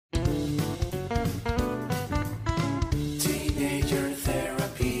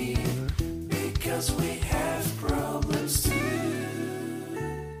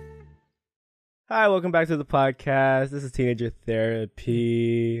Hi, welcome back to the podcast. This is Teenager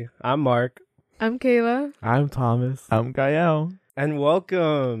Therapy. I'm Mark. I'm Kayla. I'm Thomas. I'm Gael. And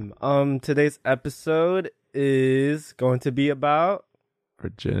welcome. Today's episode is going to be about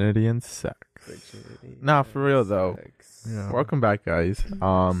Virginity and sex. virginity. Nah, for real though. Sex. Yeah. Welcome back, guys.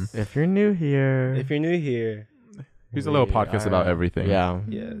 If you're new here, If you're new here, Here's a little we podcast are- about everything. Yeah,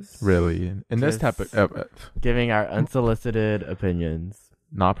 yes. Really. In this type Just of giving our unsolicited opinions.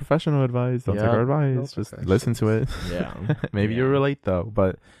 not professional advice. Don't take Yeah. our advice. No Just professionals. listen to it. Yeah, Maybe you'll Yeah. relate though.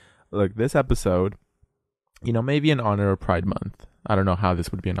 But look, this episode, maybe in honor of Pride Month. I don't know how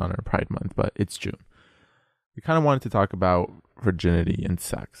this would be in honor of Pride Month, but it's June. We kind of wanted to talk about virginity and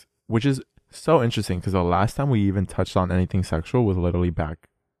sex, which is so interesting because the last time we even touched on anything sexual was literally back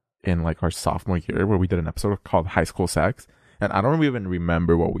in like our sophomore year where we did an episode called High School Sex. And I don't even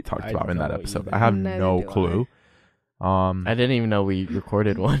remember what we talked I about in that don't episode. either. I have Neither no do I. clue. I didn't even know we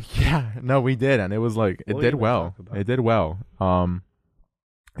recorded one. Yeah, no, we did, and it was like it What did even well. talk about? It did well.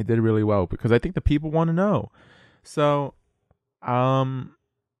 It did really well because I think the people want to know. So,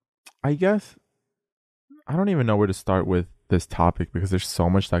 I guess I don't even know where to start with this topic because there's so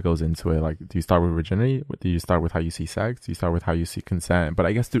much that goes into it. Like, do you start with virginity? Do you start with how you see sex? Do you start with how you see consent? But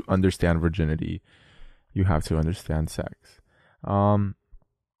I guess to understand virginity, you have to understand sex. And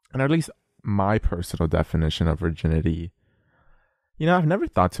at least my personal definition of virginity, I've never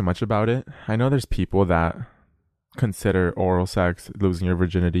thought too much about it. I know there's people that consider oral sex losing your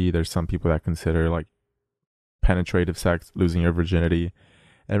virginity. There's some people that consider like penetrative sex losing your virginity.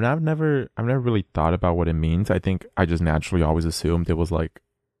 And I've never really thought about what it means. I think I just naturally always assumed it was like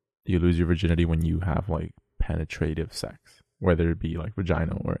you lose your virginity when you have like penetrative sex, whether it be like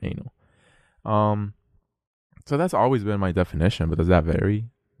vaginal or anal. So that's always been my definition, but does that vary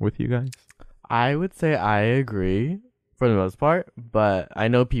with you guys? I would say I agree for the most part, but I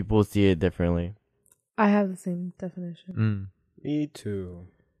know people see it differently. I have the same definition. Me too.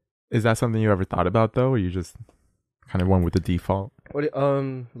 Is that something you ever thought about though, or you just kind of went with the default? What?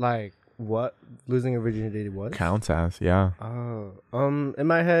 Like what? Losing your virginity was? Counts as, yeah. Oh. In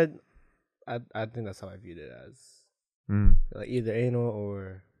my head, I think that's how I viewed it as. Like either anal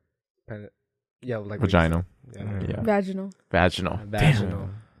or, like Vaginal. Yeah. Vaginal. Vaginal. Vaginal.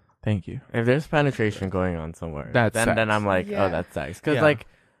 Thank you. If there's penetration going on somewhere, That's then sex. I'm like, Yeah. oh, that's sex. Because Yeah. like,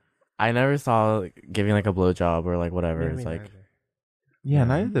 I never saw like, giving like a blowjob or like whatever. Yeah, It's me like, neither. Yeah,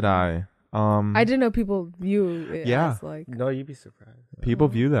 neither did I. I didn't know people view it Yeah. as like. No, you'd be surprised. People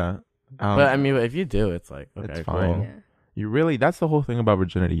view that. but I mean, if you do, it's like, okay, It's cool. fine. Yeah. You really, that's the whole thing about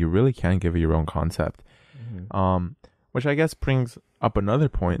virginity. You really can give it your own concept. Mhm. Which I guess brings up another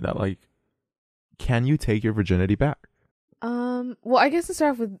point that like, can you take your virginity back? Well, I guess to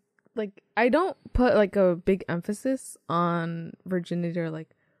start off with, like, I don't put like a big emphasis on virginity or like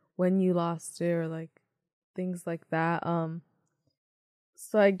when you lost it or like things like that.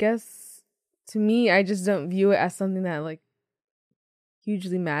 So I guess to me, I just don't view it as something that like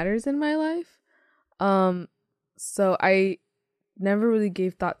hugely matters in my life. So I never really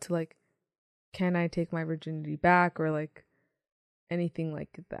gave thought to like, can I take my virginity back or like anything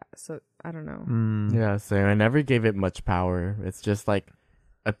like that. So I don't know. Yeah, same. I never gave it much power. It's just like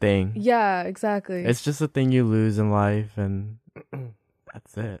a thing. Yeah, exactly. It's just a thing you lose in life, and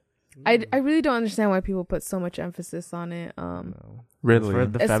that's it. I really don't understand why people put so much emphasis on it. Really? For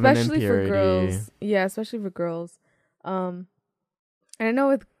the feminine Especially purity. for girls. Yeah, especially for girls. And I know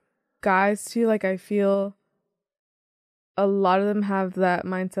with guys too, like I feel a lot of them have that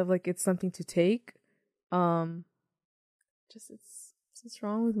mindset of like it's something to take. Just it's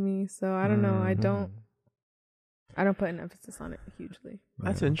wrong with me. So I don't know. I don't put an emphasis on it hugely.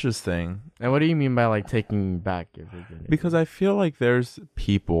 That's Yeah. interesting. And what do you mean by like taking back your virginity? Because I feel like there's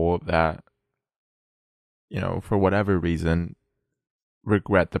people that, for whatever reason,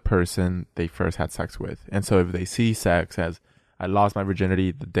 regret the person they first had sex with. And so if they see sex as, I lost my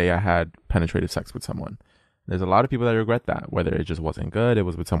virginity the day I had penetrative sex with someone. There's a lot of people that regret that, whether it just wasn't good, it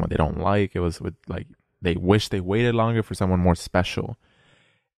was with someone they don't like, it was with like, they wish they waited longer for someone more special.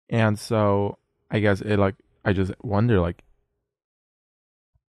 And so I guess I just wonder, like,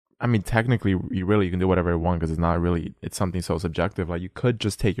 I mean, technically, you can do whatever you want because it's something so subjective. Like, you could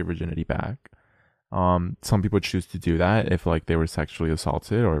just take your virginity back. Some people choose to do that if, like, they were sexually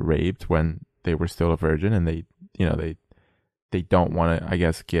assaulted or raped when they were still a virgin, and they don't want to, I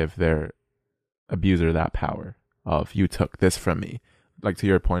guess, give their abuser that power of, you took this from me. Like, to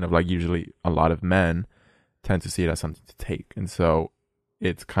your point of, like, usually a lot of men tend to see it as something to take, and so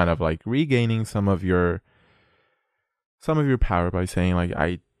it's kind of like regaining some of your power by saying, like,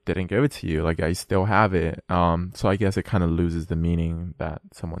 I didn't give it to you. Like, I still have it. So I guess it kind of loses the meaning that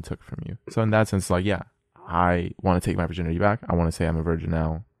someone took from you. So in that sense, like, yeah, I want to take my virginity back. I want to say I'm a virgin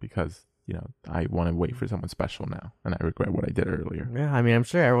now because, you know, I want to wait for someone special now, and I regret what I did earlier. Yeah, I mean, I'm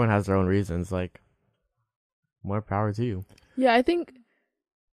sure everyone has their own reasons. Like, more power to you. Yeah, I think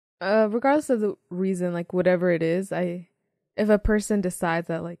regardless of the reason, like whatever it is, if a person decides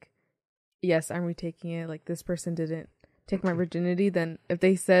that like, yes, I'm retaking it, like this person didn't take my virginity, then if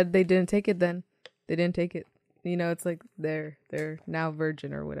they said they didn't take it, then they didn't take it. You know, it's like they're now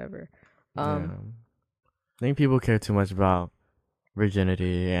virgin or whatever. I think people care too much about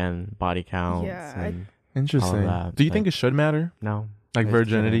virginity and body counts. Yeah, Interesting. Do you think it should matter? No. Like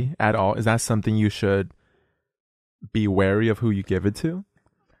virginity at all? Is that something you should be wary of who you give it to?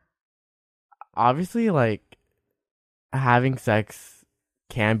 Obviously, like, having sex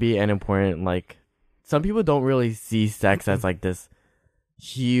can be an important, like, some people don't really see sex as like this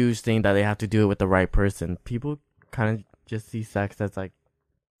huge thing that they have to do it with the right person. People kind of just see sex as like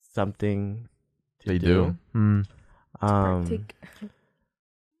something to do. So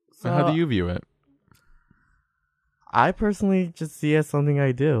how do you view it? I personally just see it as something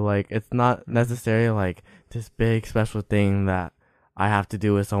I do. Like, it's not necessarily like this big special thing that I have to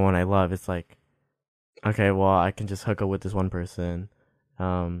do with someone I love. It's like, okay, well, I can just hook up with this one person.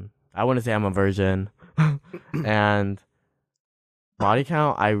 I wouldn't say I'm a virgin. And body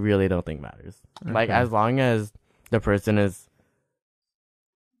count, I really don't think matters. Okay. Like, as long as the person is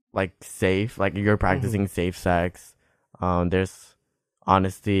like safe, like you're practicing safe sex, there's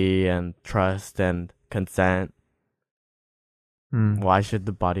honesty and trust and consent. Why should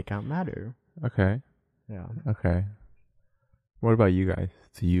the body count matter? Okay. Yeah. Okay. What about you guys?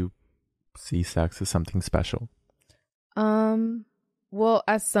 Do you see sex as something special? Well,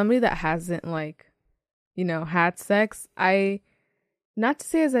 as somebody that hasn't like, you know, had sex, not to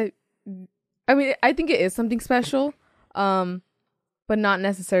say as I mean, I think it is something special. But not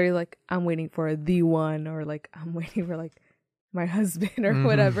necessarily like I'm waiting for the one or like I'm waiting for like my husband or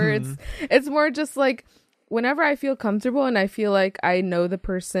whatever. It's more just like whenever I feel comfortable and I feel like I know the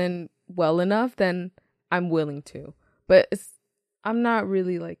person well enough, then I'm willing to. But I'm not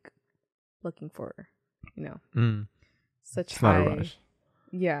really like looking for, you know, such it's high. Not a rush.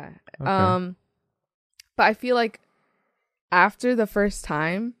 Yeah. Okay. But I feel like after the first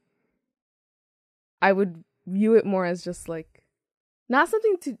time, I would view it more as just like not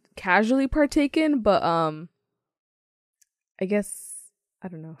something to casually partake in, but I guess I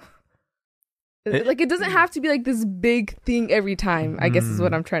don't know. Like, it doesn't have to be like this big thing every time, I guess is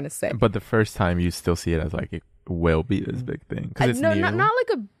what I'm trying to say. But the first time you still see it as like it will be this big thing because it's new. Not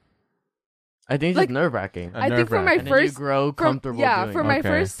like a. I think it's like, just nerve-wracking. I think for my first, you grow comfortable. For my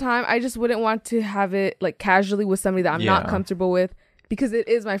first time, I just wouldn't want to have it like casually with somebody that I'm not comfortable with because it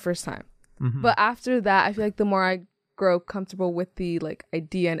is my first time. But after that, I feel like the more I grow comfortable with the like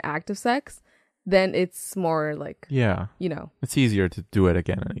idea and act of sex, then it's more like, you know, it's easier to do it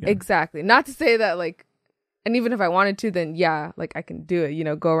again and again. Exactly. Not to say that like, and even if I wanted to, then like I can do it, you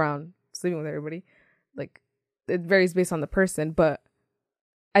know, go around sleeping with everybody. Like, it varies based on the person, but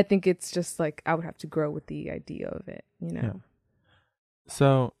I think it's just like I would have to grow with the idea of it, you know. Yeah.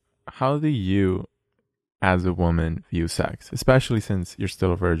 So how do you as a woman view sex, especially since you're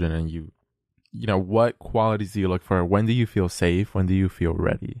still a virgin and you know, what qualities do you look for? When do you feel safe? When do you feel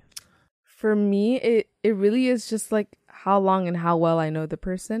ready? For me, it really is just like how long and how well I know the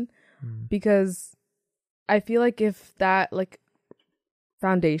person, because I feel like if that like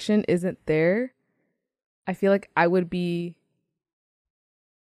foundation isn't there, I feel like I would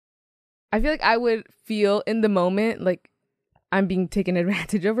feel in the moment like I'm being taken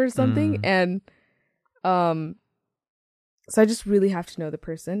advantage of or something. And so I just really have to know the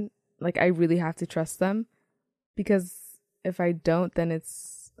person. Like, I really have to trust them, because if I don't, then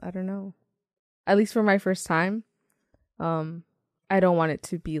it's, I don't know. At least for my first time, I don't want it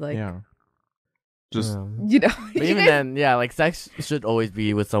to be like, just you know. But even then, like sex should always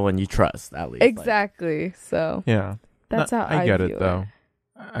be with someone you trust, at least. Exactly. Like, so that's how I get view it though.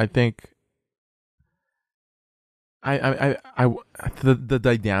 I think the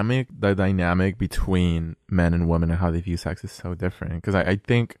dynamic between men and women and how they view sex is so different, because I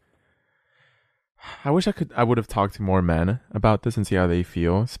think I wish I would have talked to more men about this and see how they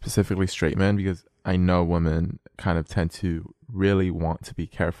feel, specifically straight men, because I know women kind of tend to really want to be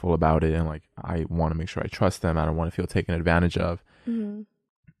careful about it, and like, I want to make sure I trust them. I don't want to feel taken advantage of. And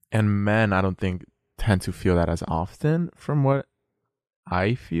men, I don't think, tend to feel that as often, from what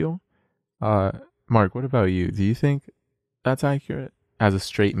I feel. Mark, what about you? Do you think that's accurate? As a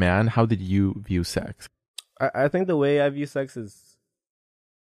straight man, how did you view sex? I think the way I view sex is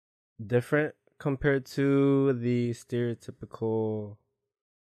different compared to the stereotypical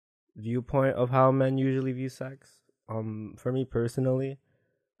viewpoint of how men usually view sex. For me personally,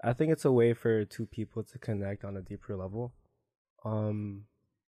 I think it's a way for two people to connect on a deeper level.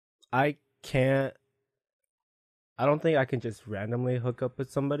 I don't think I can just randomly hook up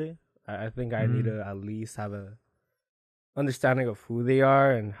with somebody. I think I need to at least have a understanding of who they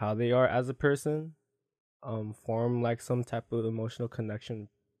are and how they are as a person. Form like some type of emotional connection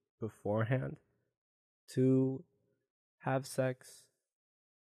beforehand to have sex.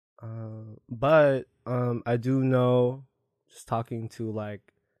 But I do know, just talking to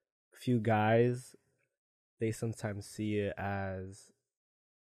like a few guys, they sometimes see it as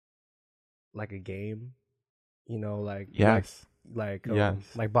like a game, like Yes. like Yes.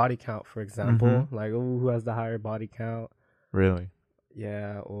 like body count, for example. Like, who has the higher body count? Really?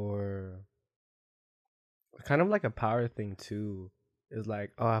 Yeah, or kind of like a power thing too. Is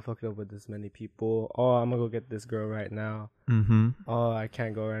like, oh, I fucked up with this many people. Oh, I'm gonna go get this girl right now. Oh, I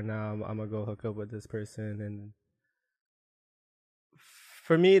can't go right now. I'm gonna go hook up with this person. And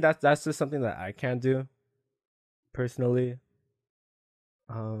for me, that's just something that I can't do personally.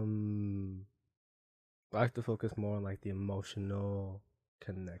 I like to focus more on like the emotional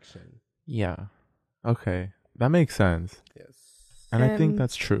connection. Yeah. Okay. That makes sense. Yes. And I think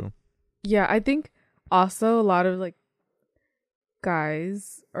that's true. Yeah, I think also a lot of like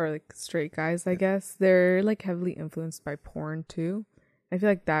guys, or like straight guys, I guess, they're like heavily influenced by porn too. I feel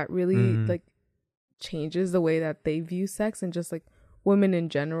like that really like changes the way that they view sex, and just like women in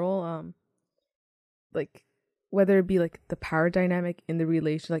general. Like whether it be like the power dynamic in the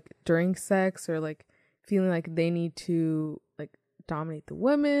relation, like during sex, or like feeling like they need to like dominate the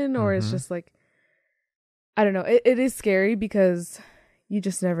women, or it's just like, I don't know. It is scary because you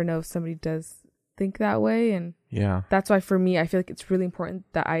just never know if somebody does think that way. And yeah, that's why for me, I feel like it's really important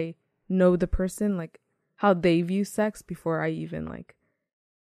that I know the person, like how they view sex, before I even like,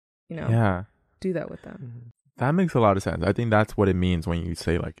 do that with them. That makes a lot of sense. I think that's what it means when you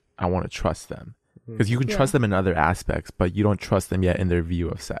say like, I want to trust them, because you can trust them in other aspects, but you don't trust them yet in their view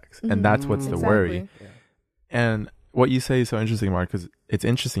of sex. And that's what's the worry. Yeah. And what you say is so interesting, Mark, because it's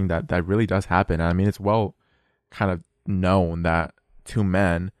interesting that that really does happen. I mean, it's well kind of known that to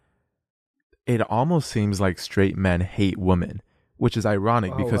men, it almost seems like straight men hate women, which is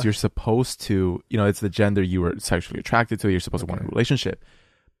ironic because you're supposed to, it's the gender you were sexually attracted to. You're supposed to want a relationship.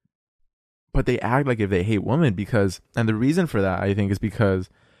 But they act like if they hate women and the reason for that, I think, is because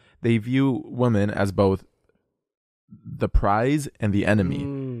they view women as both the prize and the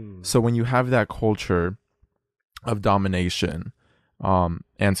enemy. So when you have that culture of domination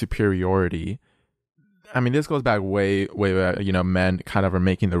and superiority, I mean, this goes back way, men kind of are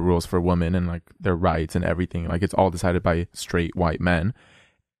making the rules for women and like their rights and everything. Like it's all decided by straight white men.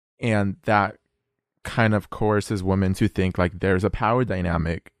 And that kind of coerces women to think like there's a power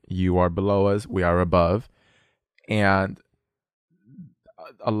dynamic. You are below us, we are above. And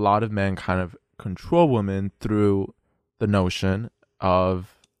a lot of men kind of control women through the notion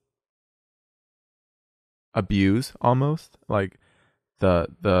of abuse, almost like the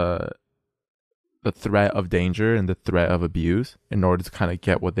threat of danger and the threat of abuse in order to kind of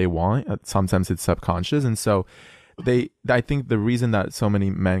get what they want. Sometimes it's subconscious. And so I think the reason that so many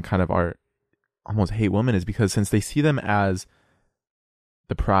men kind of are almost hate women is because since they see them as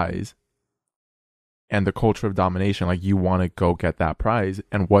the prize and the culture of domination, like you want to go get that prize,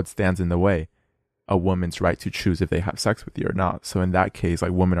 and what stands in the way? A woman's right to choose if they have sex with you or not. So in that case,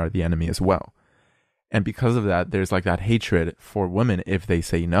 like women are the enemy as well. And because of that, there's like that hatred for women if they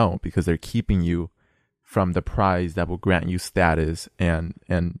say no, because they're keeping you from the prize that will grant you status and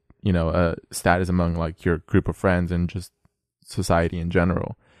status among like your group of friends and just society in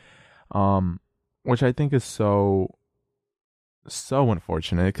general. Which I think is so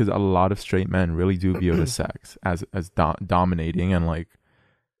unfortunate, because a lot of straight men really do view the sex as dominating, and like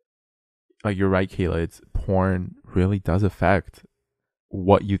you're right, Kayla, it's porn really does affect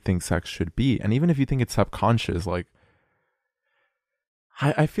what you think sex should be. And even if you think it's subconscious, like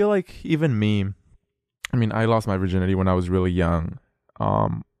I feel like even me, I mean, I lost my virginity when I was really young.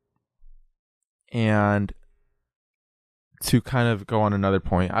 And to kind of go on another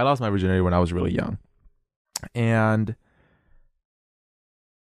point, I lost my virginity when I was really young. And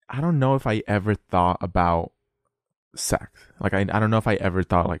I don't know if I ever thought about sex. Like, I don't know if I ever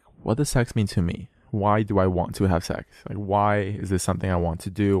thought, like, what does sex mean to me? Why do I want to have sex? Like, why is this something I want to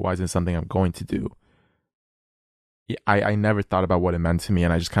do? Why is this something I'm going to do? I never thought about what it meant to me,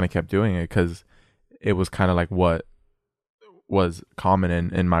 and I just kind of kept doing it because it was kind of like what was common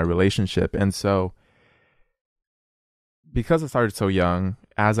in my relationship. And so because I started so young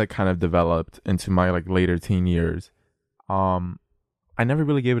as I kind of developed into my like later teen years, I never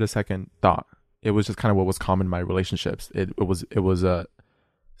really gave it a second thought. It was just kind of what was common in my relationships. It was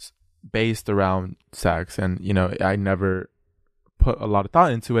based around sex, and you know, I never put a lot of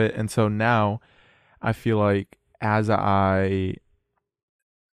thought into it. And so now I feel like as I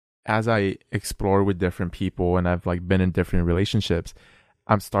explore with different people and I've like been in different relationships,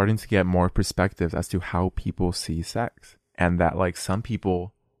 I'm starting to get more perspectives as to how people see sex. And that like some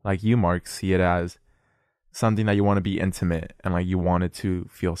people like you, Mark, see it as something that you want to be intimate and like you want it to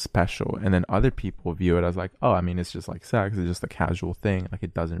feel special. And then other people view it as like, oh, I mean, it's just like sex. It's just a casual thing. Like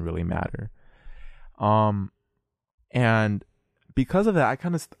it doesn't really matter. And because of that, I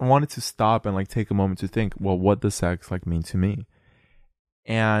kind of wanted to stop and like take a moment to think, well, what does sex like mean to me?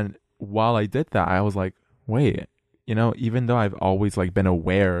 And while I did that, I was like, wait, you know, even though I've always like been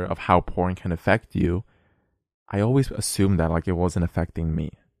aware of how porn can affect you, I always assumed that like it wasn't affecting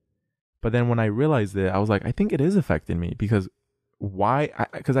me. But then when I realized it, I was like, I think it is affecting me because why?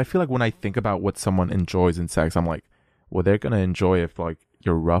 Because I feel like when I think about what someone enjoys in sex, I'm like, well, they're going to enjoy if like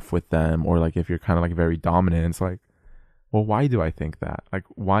you're rough with them or like if you're kind of like very dominant. It's like, well, why do I think that? Like,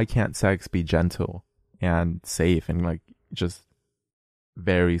 why can't sex be gentle and safe and like just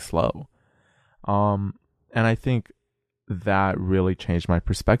very slow? And I think that really changed my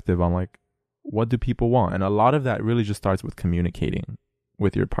perspective on like, what do people want? And a lot of that really just starts with communicating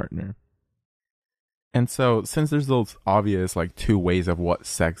with your partner. And so since there's those obvious like two ways of what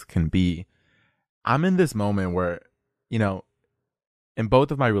sex can be, I'm in this moment where, you know, in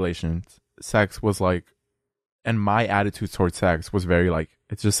both of my relations, sex was like, and my attitude towards sex was very like,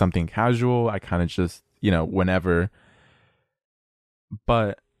 it's just something casual. I kind of just, you know, whenever.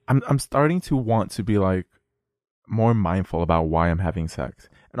 But I'm starting to want to be like more mindful about why I'm having sex.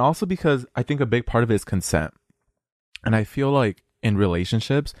 And also because I think a big part of it is consent. And I feel like in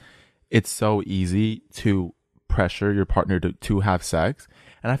relationships, it's so easy to pressure your partner to have sex.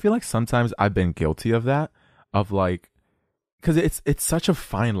 And I feel like sometimes I've been guilty of that, of like, because it's such a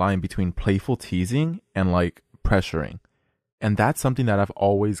fine line between playful teasing and like pressuring. And that's something that I've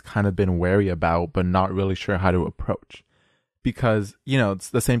always kind of been wary about, but not really sure how to approach. Because, you know, it's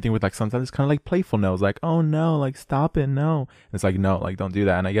the same thing with like sometimes it's kind of like playful no's, like, oh no, like stop it, no. And it's like, no, like don't do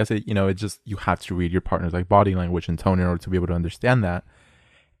that. And I guess it, you know, it just, you have to read your partner's like body language and tone in order to be able to understand that.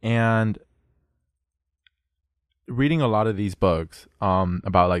 And reading a lot of these books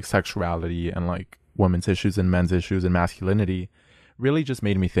about like sexuality and like women's issues and men's issues and masculinity really just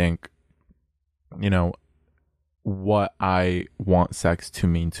made me think, you know, what I want sex to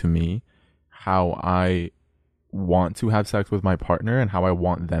mean to me, how I want to have sex with my partner and how I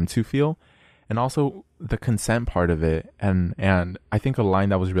want them to feel, and also the consent part of it. And I think a line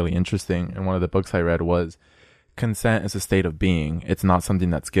that was really interesting in one of the books I read was, consent is a state of being. It's not something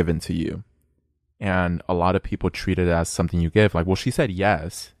that's given to you. And a lot of people treat it as something you give. Like, well, she said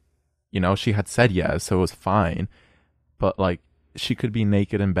yes. You know, she had said yes, so it was fine. But like, she could be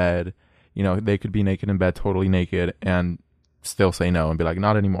naked in bed. You know, they could be naked in bed, totally naked, and still say no and be like,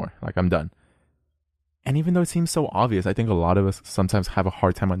 not anymore. Like, I'm done. And even though it seems so obvious, I think a lot of us sometimes have a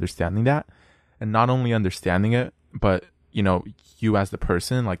hard time understanding that. And not only understanding it, but, you know, you as the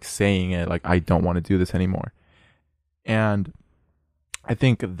person, like saying it, like, I don't want to do this anymore. And I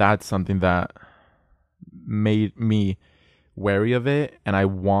think that's something that made me wary of it. And I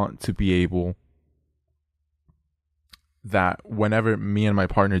want to be able that whenever me and my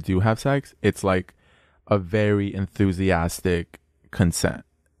partner do have sex, it's like a very enthusiastic consent.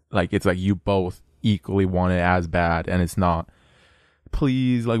 Like, it's like you both equally want it as bad, and it's not,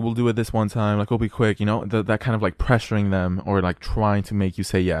 please, like, we'll do it this one time, like, we'll be quick, you know, that kind of like pressuring them or like trying to make you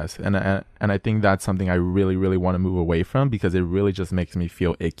say yes. And I think that's something I really, really want to move away from, because it really just makes me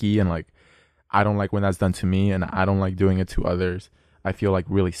feel icky, and like, I don't like when that's done to me, and I don't like doing it to others. I feel like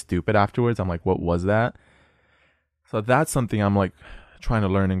really stupid afterwards. I'm like, what was that? So that's something I'm like trying to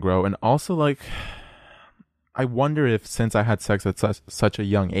learn and grow. And also, like, I wonder if, since I had sex at such a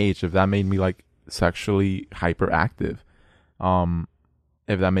young age, if that made me like sexually hyperactive,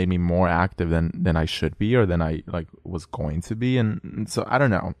 if that made me more active than I should be, or than I like was going to be. And so I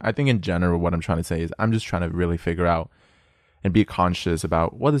don't know. I think in general, what I'm trying to say is I'm just trying to really figure out and be conscious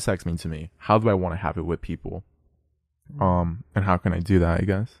about, what does sex mean to me? How do I want to have it with people? And how can I do that, I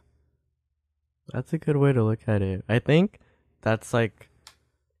guess? That's a good way to look at it. I think that's like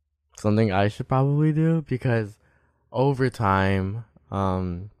something I should probably do, because over time,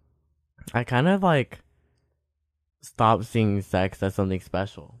 I kind of like stopped seeing sex as something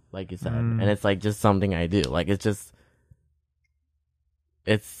special, like you said. And it's like just something I do. Like, it's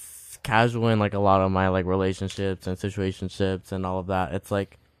casual in like a lot of my like relationships and situationships and all of that. It's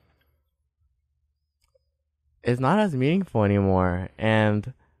like it's not as meaningful anymore.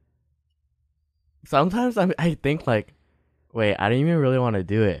 And sometimes I think like, wait, I didn't even really want to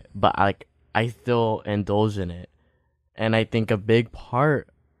do it, but like I still indulge in it. And I think a big part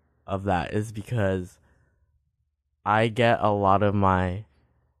of that is because I get a lot of my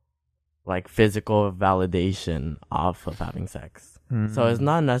like physical validation off of having sex. So it's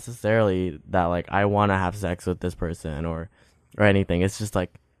not necessarily that like I want to have sex with this person or anything. It's just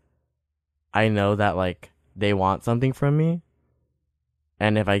like I know that like they want something from me,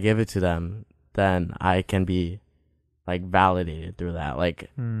 and if I give it to them, then I can be like validated through that. Like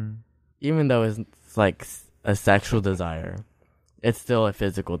even though it's like a sexual desire, it's still a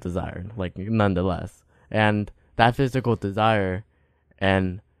physical desire, like nonetheless. And that physical desire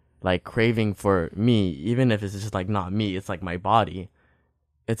and like craving for me, even if it's just like not me, it's like my body,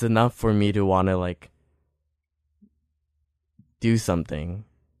 it's enough for me to want to like do something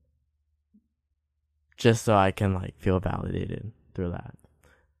just so I can like feel validated through that,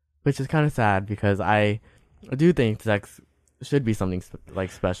 which is kind of sad because I do think sex should be something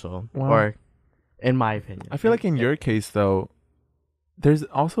like special. Wow. Or in my opinion, I feel like in your case though, there's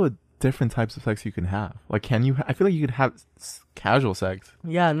also different types of sex you can have. Like, can you? I feel like you could have casual sex,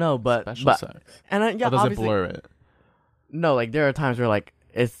 yeah, no, but special sex. And Or does it obviously blur it? no, like there are times where like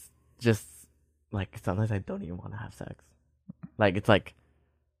it's just like sometimes I don't even want to have sex. Like it's like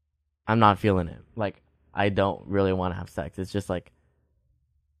I'm not feeling it. Like I don't really want to have sex. It's just like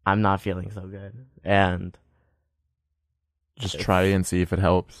I'm not feeling so good, and Just try it and see if it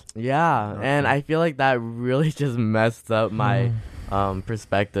helps. yeah, Okay. and I feel like that really just messed up my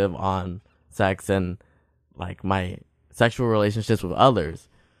perspective on sex and like my sexual relationships with others.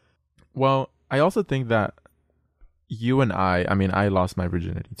 Well, I also think that you and I mean, I lost my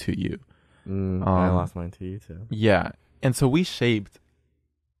virginity to you. I lost mine to you too. Yeah. And so we shaped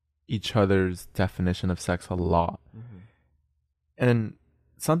each other's definition of sex a lot. And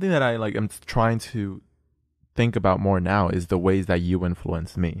something that I like am trying to think about more now is the ways that you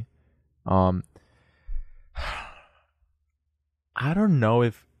influenced me. I don't know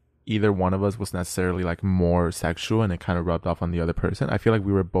if either one of us was necessarily like more sexual and it kind of rubbed off on the other person. I feel like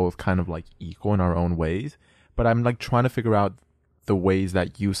we were both kind of like equal in our own ways, but I'm like trying to figure out the ways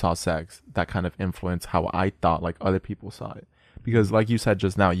that you saw sex that kind of influenced how I thought like other people saw it. Because like you said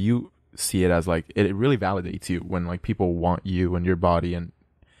just now, you see it as like it really validates you when like people want you and your body and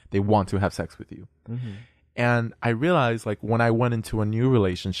they want to have sex with you. And I realized like when I went into a new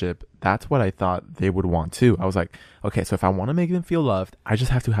relationship, that's what I thought they would want too. I was like, okay, so if I want to make them feel loved, I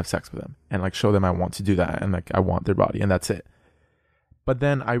just have to have sex with them and like show them I want to do that and like I want their body and that's it. But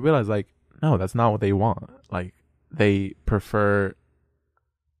then I realized like, no, that's not what they want. Like they prefer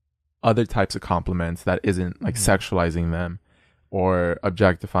other types of compliments that isn't like sexualizing them or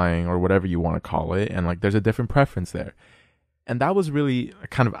objectifying or whatever you want to call it. And like there's a different preference there. And that was really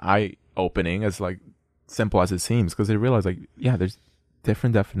kind of eye-opening, as like simple as it seems, because they realized like, yeah, there's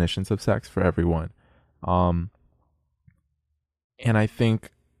different definitions of sex for everyone. And I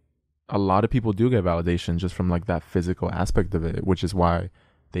think a lot of people do get validation just from like that physical aspect of it, which is why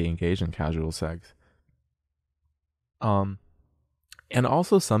they engage in casual sex. And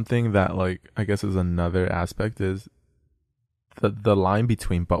also something that like I guess is another aspect is the line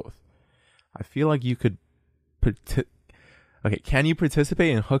between both. I feel like you could can you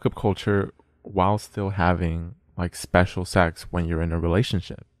participate in hookup culture while still having like special sex when you're in a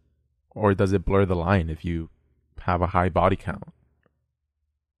relationship? Or does it blur the line if you have a high body count?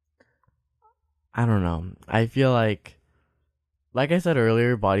 I don't know. I feel like I said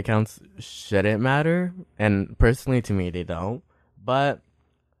earlier, body counts shouldn't matter. And personally to me, they don't. But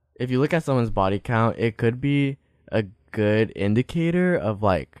if you look at someone's body count, it could be a good indicator of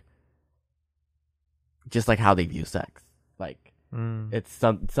like just like how they view sex. Like it's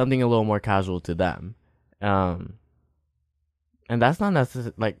something a little more casual to them. And that's not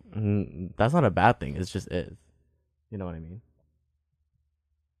necessarily like that's not a bad thing. It's just is. You know what I mean?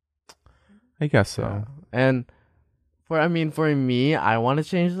 I guess so. And for me, I want to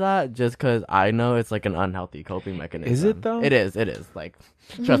change that just because I know it's like an unhealthy coping mechanism. Is it though? It is. Like,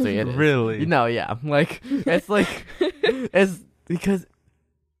 trust me, it is. Really? You know, yeah. Like, it's like, it's because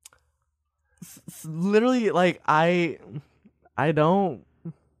literally, like, I don't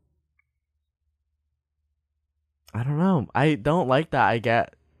know. I don't like that I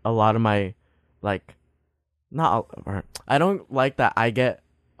get a lot of my, like, I don't like that I get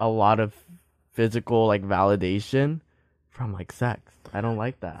a lot of physical, like, validation from, like, sex. I don't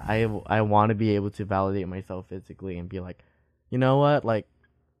like that. I want to be able to validate myself physically and be like, you know what? Like,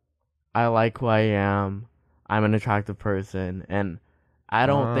 I like who I am. I'm an attractive person, and I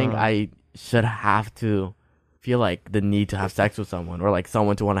don't think I should have to feel like the need to have sex with someone, or like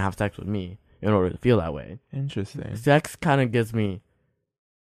someone to want to have sex with me in order to feel that way. Interesting. Sex kind of gives me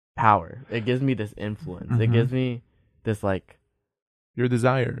power. It gives me this influence. It gives me this like, you're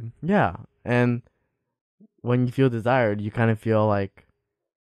desired. yeah. And when you feel desired, you kind of feel like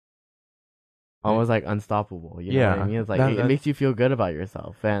almost like unstoppable. You know what I mean? It's like it makes you feel good about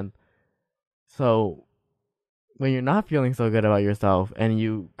yourself. And so when you're not feeling so good about yourself and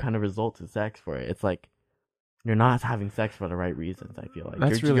you kind of resort to sex for it, it's like you're not having sex for the right reasons. I feel like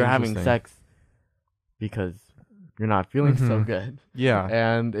That's you're really having sex because you're not feeling so good. Yeah.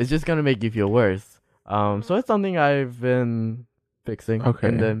 And it's just gonna make you feel worse. So it's something I've been fixing. Okay.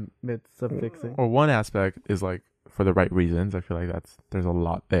 In the midst of fixing. Well, one aspect is like for the right reasons. I feel like there's a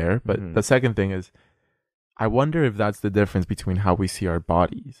lot there. But the second thing is, I wonder if that's the difference between how we see our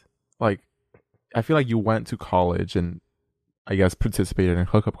bodies. Like, I feel like you went to college and I guess participated in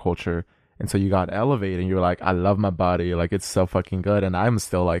hookup culture. And so you got elevated and you're like, I love my body. Like, it's so fucking good. And I'm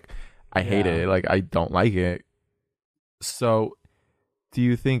still like, I hate it. Like, I don't like it. So do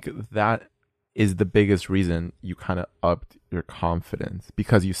you think that is the biggest reason you kind of upped your confidence?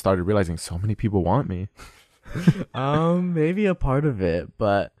 Because you started realizing so many people want me. Maybe a part of it.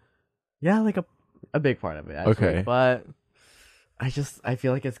 But yeah, like a big part of it, actually. Okay. But I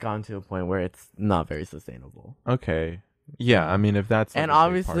feel like it's gotten to a point where it's not very sustainable. Okay. Yeah, I mean, if that's... And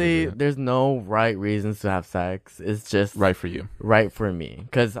obviously, there's no right reasons to have sex. It's just... right for you. Right for me.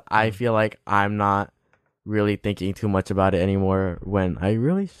 Because I feel like I'm not really thinking too much about it anymore when I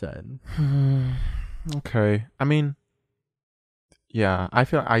really should. Okay. I mean, yeah, I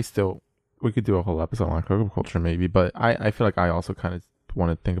feel we could do a whole episode on hookup culture maybe, but I feel like I also kind of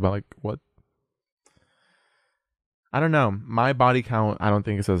want to think about like what... I don't know. My body count, I don't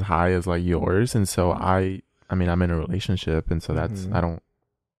think it's as high as like yours. And so I mean, I'm in a relationship, and so that's,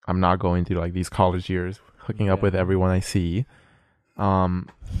 I'm not going through like these college years hooking up with everyone I see.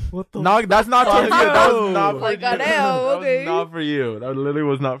 What the No, that's not for you. That was not for Like, you. goddamn, okay. That was not for you. That literally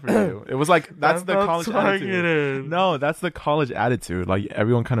was not for you. It was like, that's the college attitude. No, that's the college attitude. Like,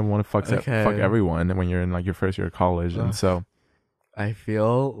 everyone kind of want to fuck everyone when you're in like your first year of college. And so I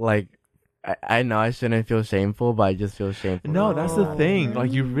feel like I know I shouldn't feel shameful, but I just feel shameful. no, that's the thing.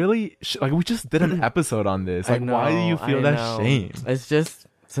 Like, you really like, we just did an episode on this. Like, why do you feel that shame? It's just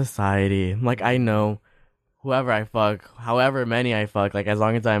society. Like, I know whoever I fuck, however many I fuck, like, as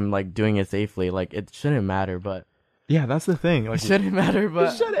long as I'm like doing it safely, like, it shouldn't matter. But yeah, that's the thing. Like, it shouldn't matter.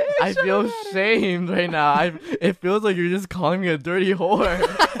 But I feel shamed right now. It feels like you're just calling me a dirty whore.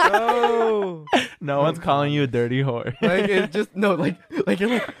 No one's calling you a dirty whore. Like, it's just like you're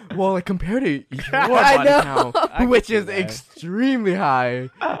like, well, like, compared to your body count, which is extremely high,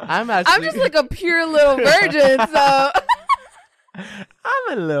 I'm just like a pure little virgin, so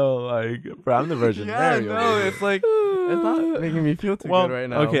I'm a little like, bro, I'm the Virgin Mary. No, it's like it's not making me feel too good right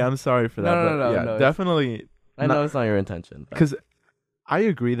now. Okay, I'm sorry for that. No, definitely. I know it's not your intention. Because I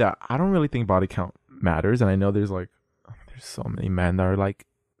agree that I don't really think body count matters, and I know there's so many men that are like,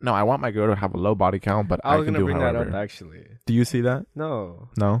 no, I want my girl to have a low body count, but I was gonna bring that up actually. Do you see that? No,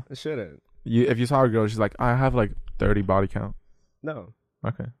 it shouldn't. If you saw a girl, she's like, I have like 30 body count. No.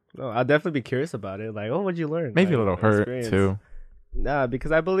 Okay. No, I'd definitely be curious about it. Like, oh, what'd you learn? Maybe like, a little hurt experience. too. Nah,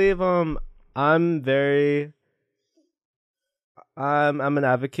 because I believe I'm an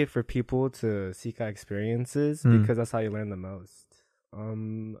advocate for people to seek out experiences because that's how you learn the most.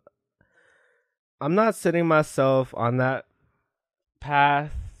 I'm not setting myself on that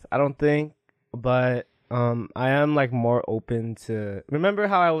path, I don't think, but I am like more open to... Remember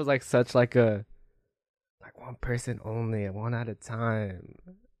how I was like such like a one person only, one at a time.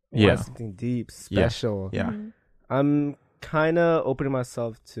 Yeah. Want something deep, special. Yeah. I'm kind of opening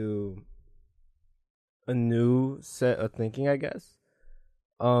myself to a new set of thinking, I guess.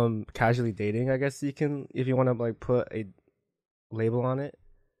 Casually dating, I guess you can, if you want to like put a label on it,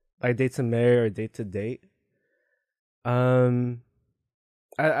 like date to marry or date to date. I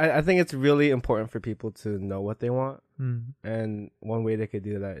think it's really important for people to know what they want, and one way they could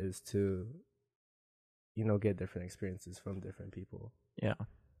do that is to, get different experiences from different people. Yeah,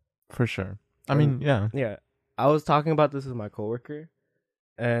 for sure. I mean, yeah. I was talking about this with my coworker,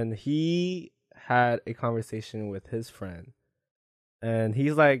 and he had a conversation with his friend, and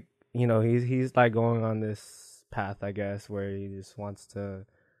he's like, he's like going on this path, I guess, where he just wants to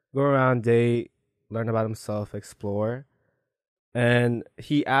go around, date, learn about himself, explore. And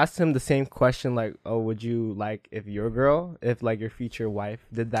he asked him the same question, like, oh, would you like if like your future wife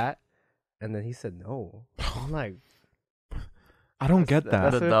did that? And then he said no. I'm like, I don't get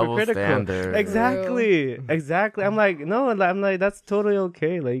that. The That's double hypocritical. standard. Exactly. I'm like, no. I'm like, that's totally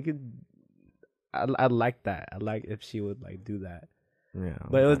okay. Like, you could. I like that. I like if she would like do that. Yeah.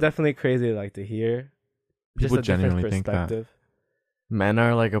 But it was definitely crazy, like to hear. People just a different genuinely think that. perspective. Men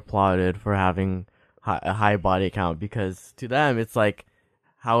are like applauded for having a high body count because to them it's like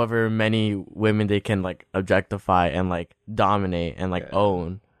however many women they can like objectify and like dominate and like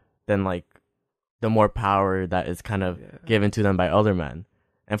own, then like the more power that is kind of given to them by other men.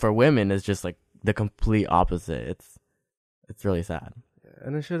 And for women it's just like the complete opposite. It's really sad. Yeah,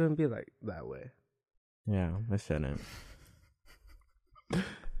 and it shouldn't be like that way. Yeah, it shouldn't.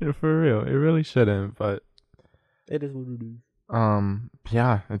 Yeah, for real, it really shouldn't. But It is what it is.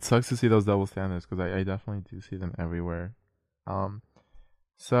 yeah, it sucks to see those double standards because I definitely do see them everywhere.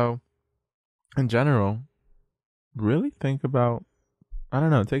 So in general, really think about, I don't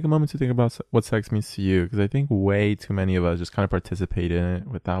know, take a moment to think about what sex means to you, because I think way too many of us just kind of participate in it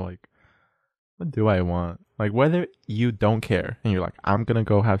without like, what do I want? Like, whether you don't care and you're like, I'm gonna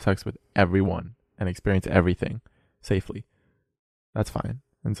go have sex with everyone and experience everything safely, that's fine.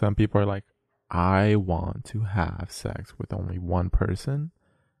 And some people are like, I want to have sex with only one person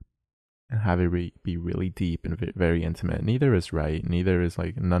and have it be really deep and very intimate. Neither is right. Neither is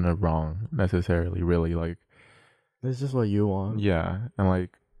like, none are wrong necessarily, really. Like, It's just what you want. yeah. And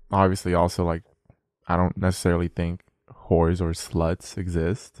like, obviously also like, I don't necessarily think whores or sluts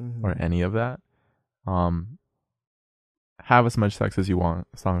exist or any of that. Have as much sex as you want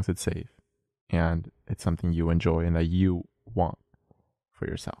as long as it's safe and it's something you enjoy and that you want for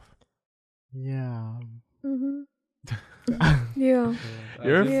yourself. Yeah. Yeah.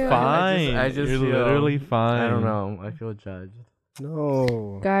 You're Yeah. fine. I just You're feel, literally fine. I don't know. I feel judged.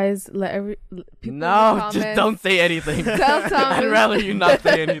 No. Guys, people in the No, just comments don't say anything. tell Thomas. I'd rather you not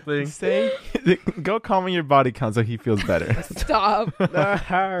say anything. Say, go comment your body count so he feels better. Stop.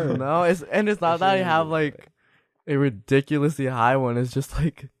 No, it's not that I have like a ridiculously high one. It's just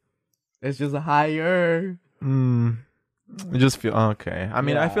like it's just higher. I just feel okay. I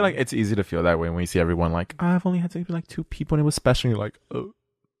mean, I feel like it's easy to feel that way when you see everyone like, I've only had sex with like 2 people and it was special. And you're like, oh,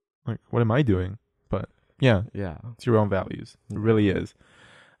 like what am I doing? But yeah, it's your own values. It really is.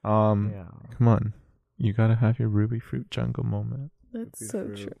 Come on, you gotta have your ruby fruit jungle moment. That's so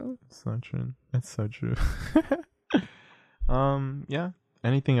true. So true. That's so true. Yeah.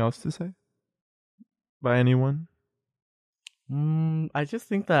 Anything else to say by anyone? I just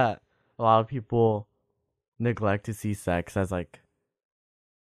think that a lot of people neglect to see sex as like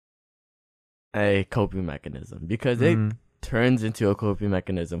a coping mechanism because it turns into a coping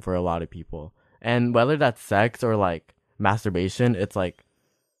mechanism for a lot of people. And whether that's sex or like masturbation, it's like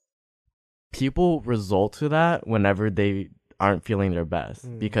people resort to that whenever they aren't feeling their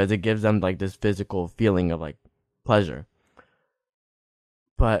best because it gives them like this physical feeling of like pleasure.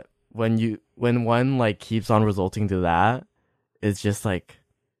 But when one like keeps on resulting to that, it's just like,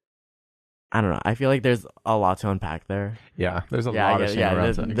 I don't know. I feel like there's a lot to unpack there. Yeah, there's a lot of shit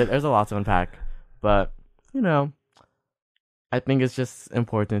around sex. There's a lot to unpack. But, you know, I think it's just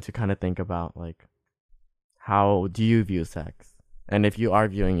important to kind of think about, like, how do you view sex? And if you are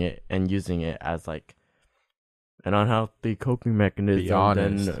viewing it and using it as, like, an unhealthy coping mechanism,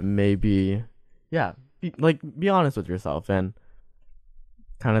 then maybe, be honest with yourself and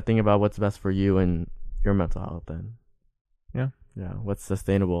kind of think about what's best for you and your mental health and, what's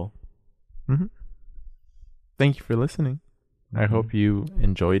sustainable. Thank you for listening. I hope you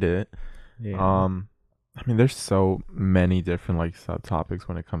enjoyed it. I mean, there's so many different like subtopics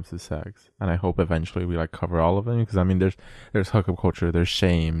when it comes to sex, and I hope eventually we like cover all of them, because I mean there's hookup culture, there's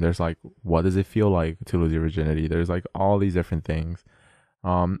shame, there's like what does it feel like to lose your virginity, there's like all these different things,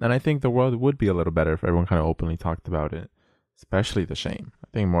 and I think the world would be a little better if everyone kind of openly talked about it, especially the shame. I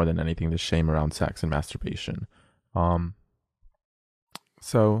think more than anything, the shame around sex and masturbation.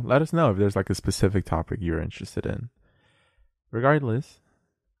 So let us know if there's like a specific topic you're interested in. Regardless,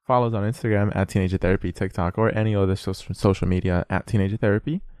 follow us on Instagram at Teenager Therapy, TikTok, or any other social media at Teenager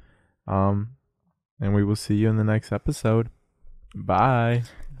Therapy. And we will see you in the next episode. Bye.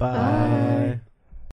 Bye.